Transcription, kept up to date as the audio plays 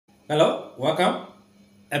Hello, welcome.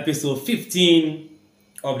 Episode 15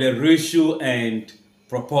 of the ratio and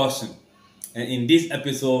proportion. And in this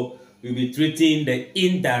episode, we'll be treating the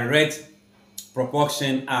indirect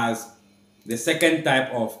proportion as the second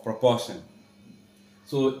type of proportion.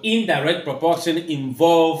 So indirect proportion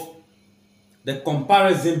involves the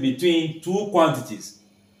comparison between two quantities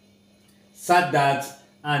such that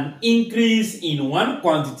an increase in one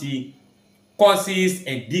quantity causes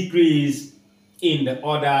a decrease in the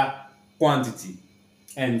other quantity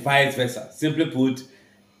and vice versa. Simply put,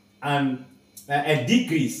 a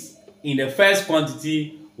decrease in the first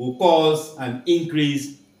quantity will cause an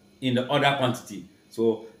increase in the other quantity.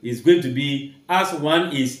 So it's going to be as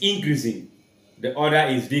one is increasing, the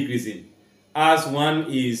other is decreasing. As one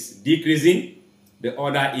is decreasing, the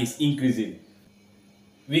other is increasing.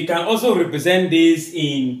 We can also represent this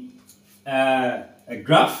in a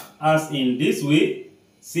graph as in this way.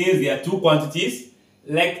 Since there are two quantities,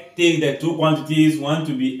 let's take the two quantities, one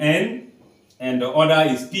to be n and the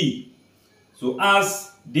other is p. So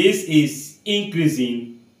as this is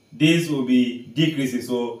increasing, this will be decreasing.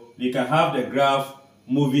 So we can have the graph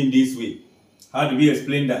moving this way. How do we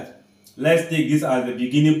explain that? Let's take this as the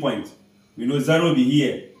beginning point. We know 0 will be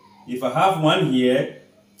here. If I have 1 here,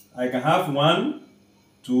 I can have 1,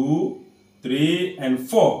 2, 3, and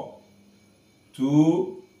 4.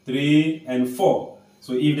 2, 3, and 4.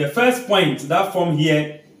 So if the first point that form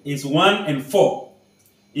here is 1 and 4,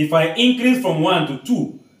 if I increase from 1 to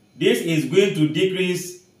 2, this is going to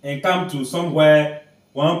decrease and come to somewhere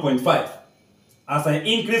 1.5. As I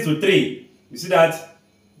increase to 3, you see that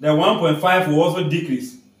the 1.5 will also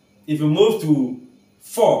decrease. If you move to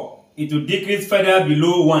 4, it will decrease further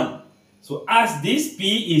below 1. So as this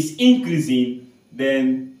p is increasing,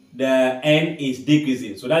 then the n is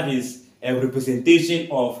decreasing. So that is a representation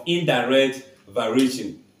of indirect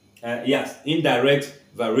variation. Yes, indirect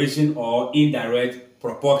variation or indirect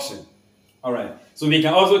proportion. All right. So we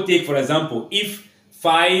can also take, for example, if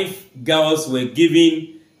 5 girls were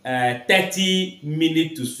given 30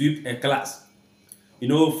 minutes to sweep a class. You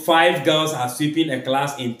know, 5 girls are sweeping a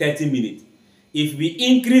class in 30 minutes. If we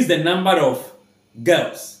increase the number of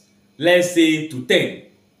girls, let's say to 10,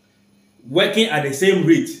 working at the same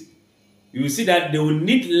rate, you will see that they will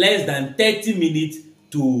need less than 30 minutes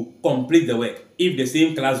to complete the work. If the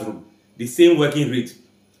same classroom, the same working rate,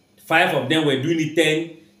 5 of them were doing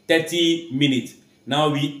it 30 minutes. Now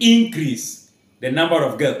we increase the number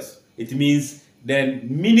of girls. It means the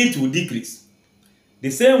minutes will decrease. The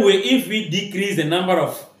same way, if we decrease the number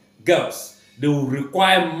of girls, they will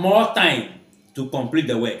require more time to complete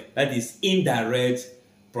the work. That is indirect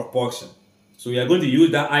proportion. So we are going to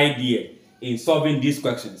use that idea in solving these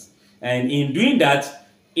questions. And in doing that,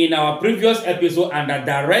 in our previous episode under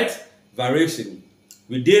direct variation,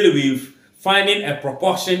 we deal with finding a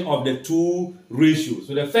proportion of the two ratios.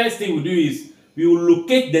 So the first thing we do is we will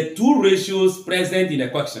locate the two ratios present in the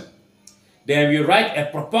question. Then we write a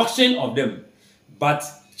proportion of them, but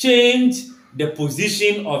change the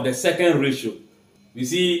position of the second ratio. You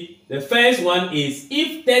see, the first one is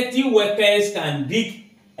if 30 workers can dig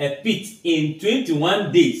a pit in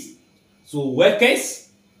 21 days. So workers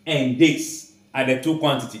and days are the two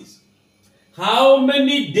quantities. How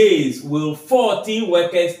many days will 14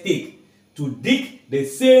 workers take to dig the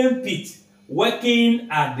same pit working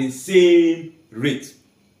at the same rate?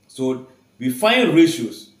 So we find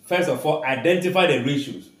ratios. First of all, identify the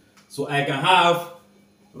ratios. So I can have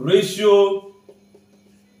ratio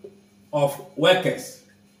of workers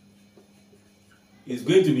is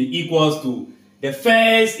going to be equals to the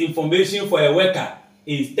first information for a worker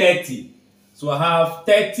is 30. So I have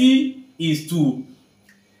 30 is 2.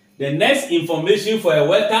 The next information for a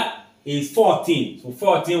worker is 14. So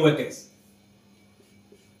 14 workers.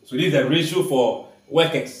 So this is the ratio for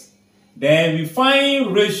workers. Then we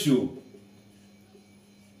find ratio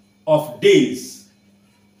of days.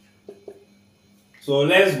 So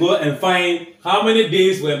let's go and find how many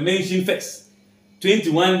days were mentioned first.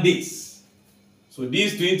 21 days. So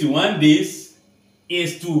these 21 days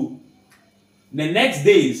is 2. The next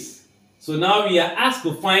days. So now we are asked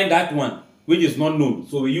to find that one, which is not known.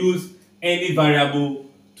 So we use any variable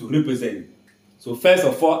to represent. So first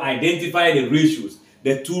of all, identify the ratios,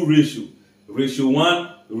 the two ratios. Ratio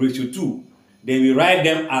 1, ratio 2. Then we write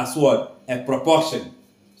them as what? A proportion.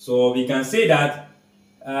 So we can say that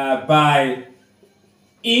by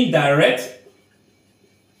indirect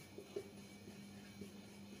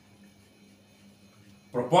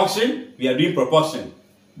proportion, we are doing proportion.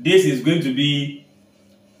 This is going to be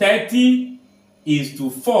 30 is to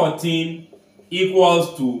 14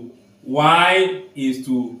 equals to y is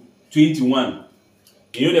to 21.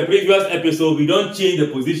 You know, the previous episode, we don't change the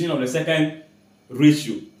position of the second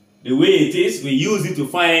ratio. The way it is, we use it to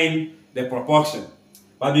find the proportion.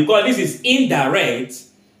 But because this is indirect,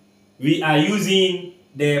 we are using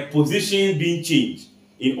the position being changed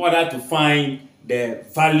in order to find the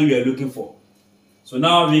value we are looking for. So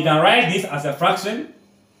now we can write this as a fraction.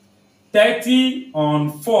 30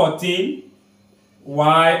 on 14,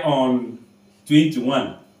 y on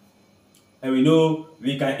 21. And we know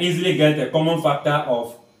we can easily get a common factor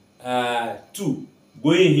of 2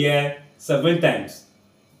 going here 7 times.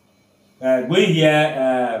 Going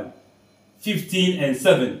here 15 and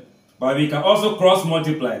 7. But we can also cross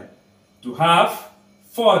multiply to have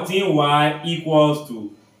 14y equals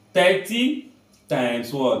to 30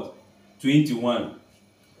 times what? 21.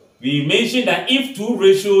 We mentioned that if two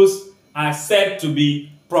ratios are said to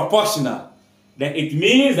be proportional, then it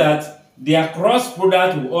means that their cross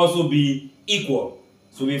product will also be equal.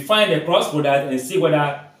 So we find the cross product and see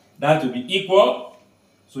whether that will be equal.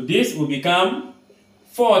 So this will become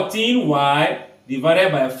 14y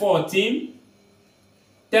divided by 14,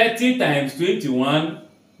 30 times 21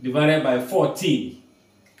 divided by 14.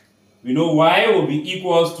 We know y will be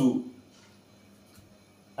equals to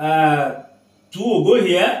 2 will go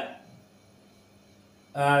here,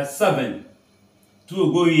 7. 2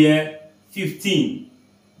 will go here, 15.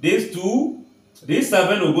 This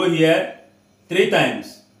 7 will go here 3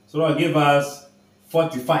 times. So that will give us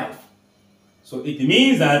 45. So it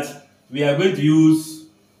means that we are going to use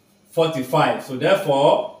 45. So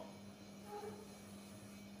therefore,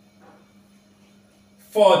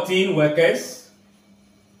 14 workers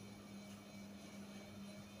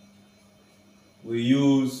will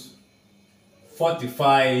use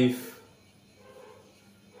 45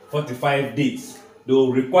 days. They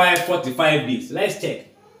will require 45 days. Let's check.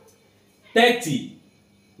 30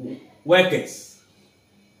 workers.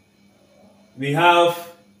 We have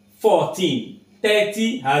 14.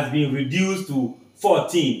 30 has been reduced to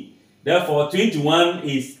 14. Therefore, 21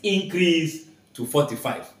 is increased to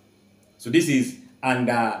 45. So this is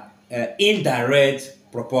under indirect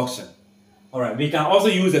proportion. Alright, we can also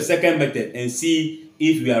use the second method and see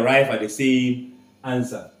if we arrive at the same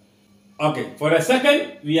answer. Okay, for the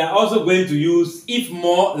second, we are also going to use if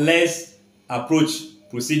more less approach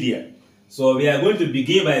procedure. So we are going to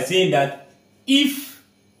begin by saying that if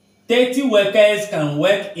 30 workers can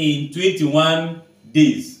work in 21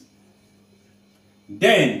 days,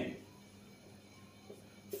 then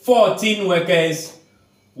 14 workers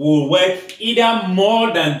will work either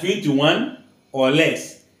more than 21 or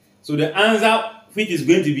less. So the answer, which is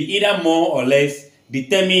going to be either more or less,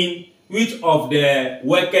 determine which of the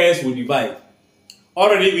workers will divide.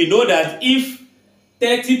 Already we know that if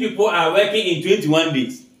 30 people are working in 21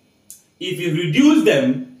 days, if you reduce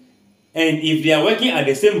them and if they are working at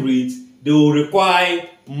the same rate, they will require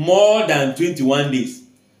more than 21 days.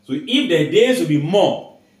 So if the days will be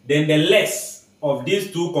more, then the less of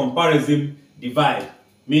these two comparisons divide.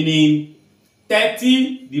 Meaning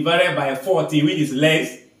 30 divided by 40, which is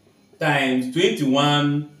less, times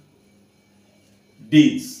 21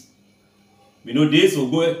 days. We know this will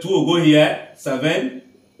go, 2 will go here, 7,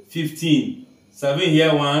 15. 7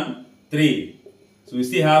 here, 1, 3. So we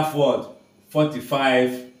still have what?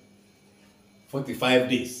 45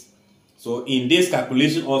 days. So in this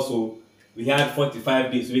calculation also, we had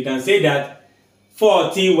 45 days. So we can say that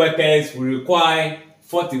 14 workers will require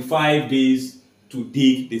 45 days to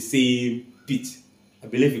dig the same pit. I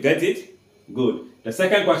believe you get it? Good. The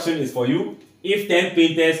second question is for you. If 10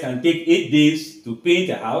 painters can take 8 days to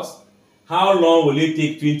paint a house, how long will it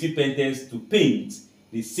take 20 painters to paint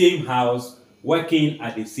the same house working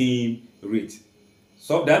at the same rate?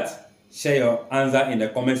 Solve that. Share your answer in the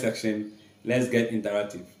comment section. Let's get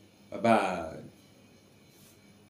interactive. Bye-bye.